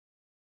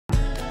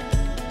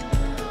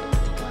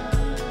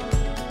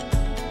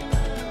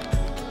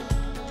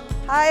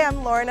Hi,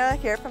 I'm Lorna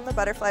here from the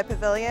Butterfly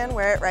Pavilion.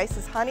 We're at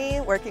Rice's Honey,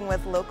 working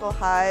with Local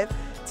Hive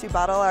to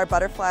bottle our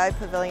Butterfly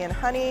Pavilion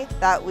honey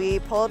that we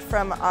pulled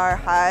from our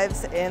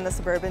hives in the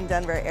suburban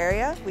Denver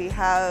area. We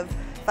have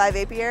 5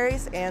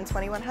 apiaries and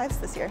 21 hives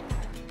this year.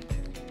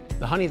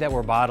 The honey that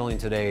we're bottling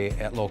today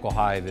at Local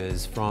Hive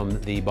is from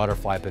the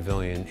Butterfly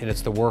Pavilion, and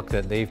it's the work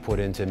that they've put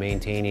into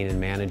maintaining and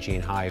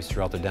managing hives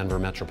throughout the Denver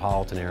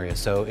metropolitan area.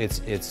 So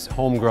it's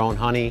homegrown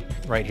honey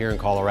right here in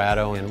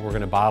Colorado, and we're going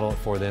to bottle it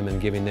for them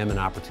and giving them an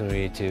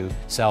opportunity to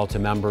sell to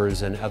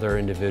members and other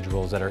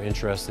individuals that are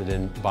interested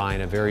in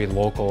buying a very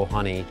local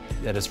honey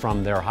that is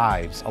from their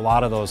hives. A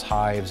lot of those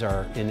hives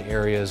are in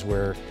areas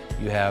where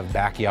you have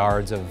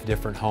backyards of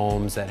different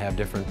homes that have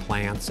different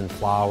plants and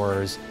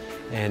flowers,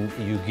 and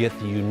you get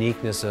the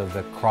uniqueness of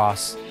the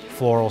cross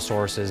floral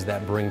sources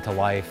that bring to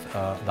life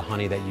the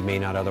honey that you may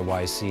not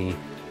otherwise see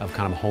of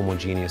kind of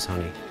homogeneous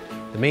honey.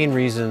 The main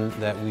reason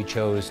that we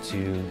chose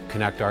to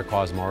connect our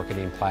cause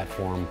marketing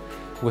platform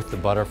with the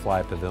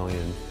Butterfly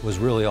Pavilion was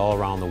really all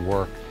around the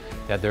work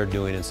that they're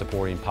doing in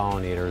supporting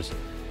pollinators,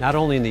 not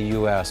only in the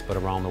US, but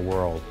around the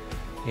world.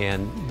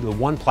 And the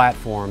one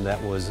platform that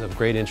was of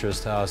great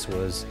interest to us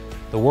was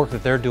the work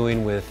that they're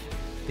doing with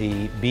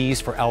the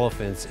Bees for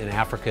Elephants in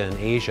Africa and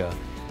Asia.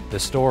 The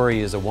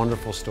story is a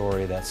wonderful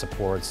story that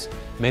supports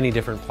many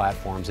different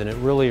platforms, and it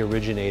really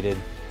originated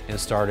and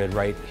started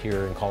right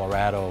here in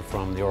Colorado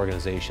from the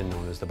organization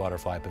known as the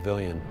Butterfly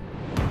Pavilion.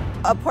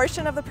 A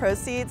portion of the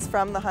proceeds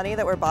from the honey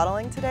that we're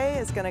bottling today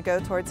is going to go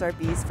towards our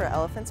Bees for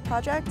Elephants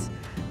project.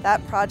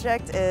 That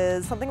project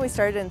is something we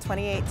started in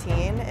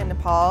 2018 in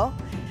Nepal.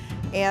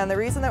 And the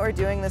reason that we're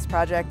doing this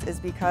project is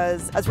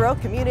because as rural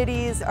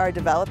communities are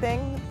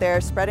developing,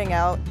 they're spreading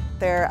out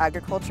their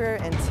agriculture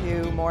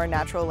into more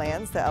natural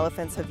lands that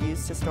elephants have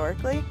used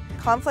historically.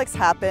 Conflicts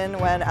happen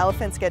when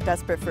elephants get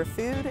desperate for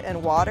food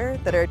and water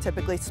that are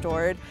typically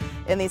stored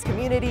in these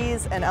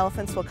communities, and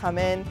elephants will come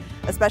in,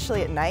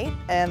 especially at night,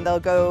 and they'll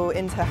go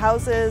into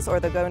houses or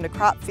they'll go into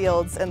crop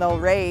fields and they'll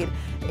raid.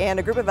 And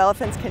a group of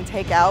elephants can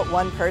take out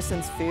one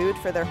person's food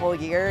for their whole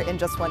year in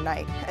just one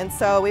night. And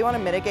so we want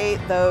to mitigate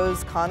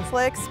those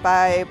conflicts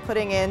by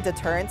putting in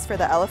deterrents for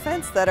the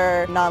elephants that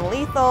are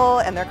non-lethal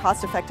and they're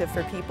cost-effective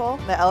for people.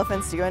 The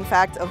elephants do in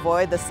fact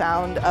avoid the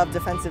sound of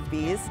defensive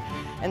bees.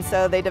 And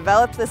so they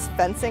developed this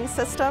fencing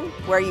system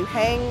where you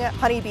hang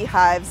honeybee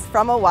hives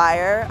from a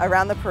wire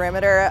around the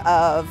perimeter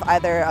of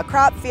either a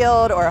crop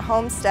field or a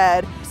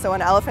homestead. So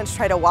when elephants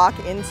try to walk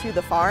into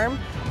the farm,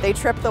 they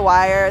trip the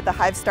wire, the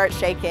hives start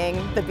shaking,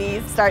 the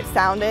bees start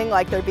sounding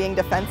like they're being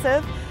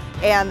defensive,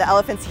 and the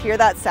elephants hear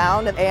that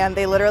sound and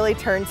they literally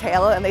turn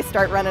tail and they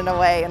start running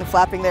away and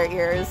flapping their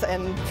ears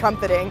and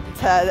trumpeting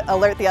to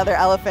alert the other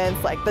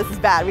elephants like, this is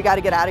bad, we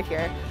gotta get out of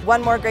here.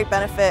 One more great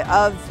benefit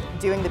of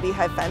doing the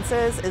beehive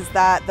fences is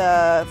that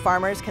the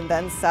farmers can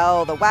then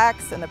sell the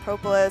wax and the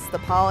propolis, the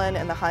pollen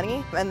and the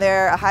honey, and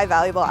they're a high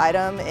valuable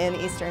item in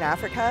Eastern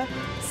Africa.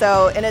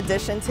 So in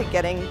addition to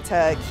getting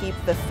to keep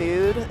the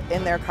food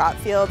in their crop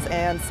fields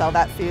and sell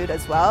that food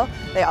as well,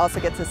 they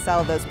also get to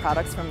sell those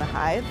products from the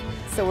hive.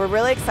 So we're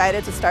really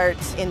excited to start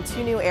in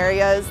 2 new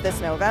areas this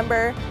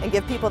November and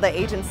give people the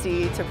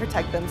agency to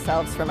protect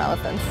themselves from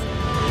elephants.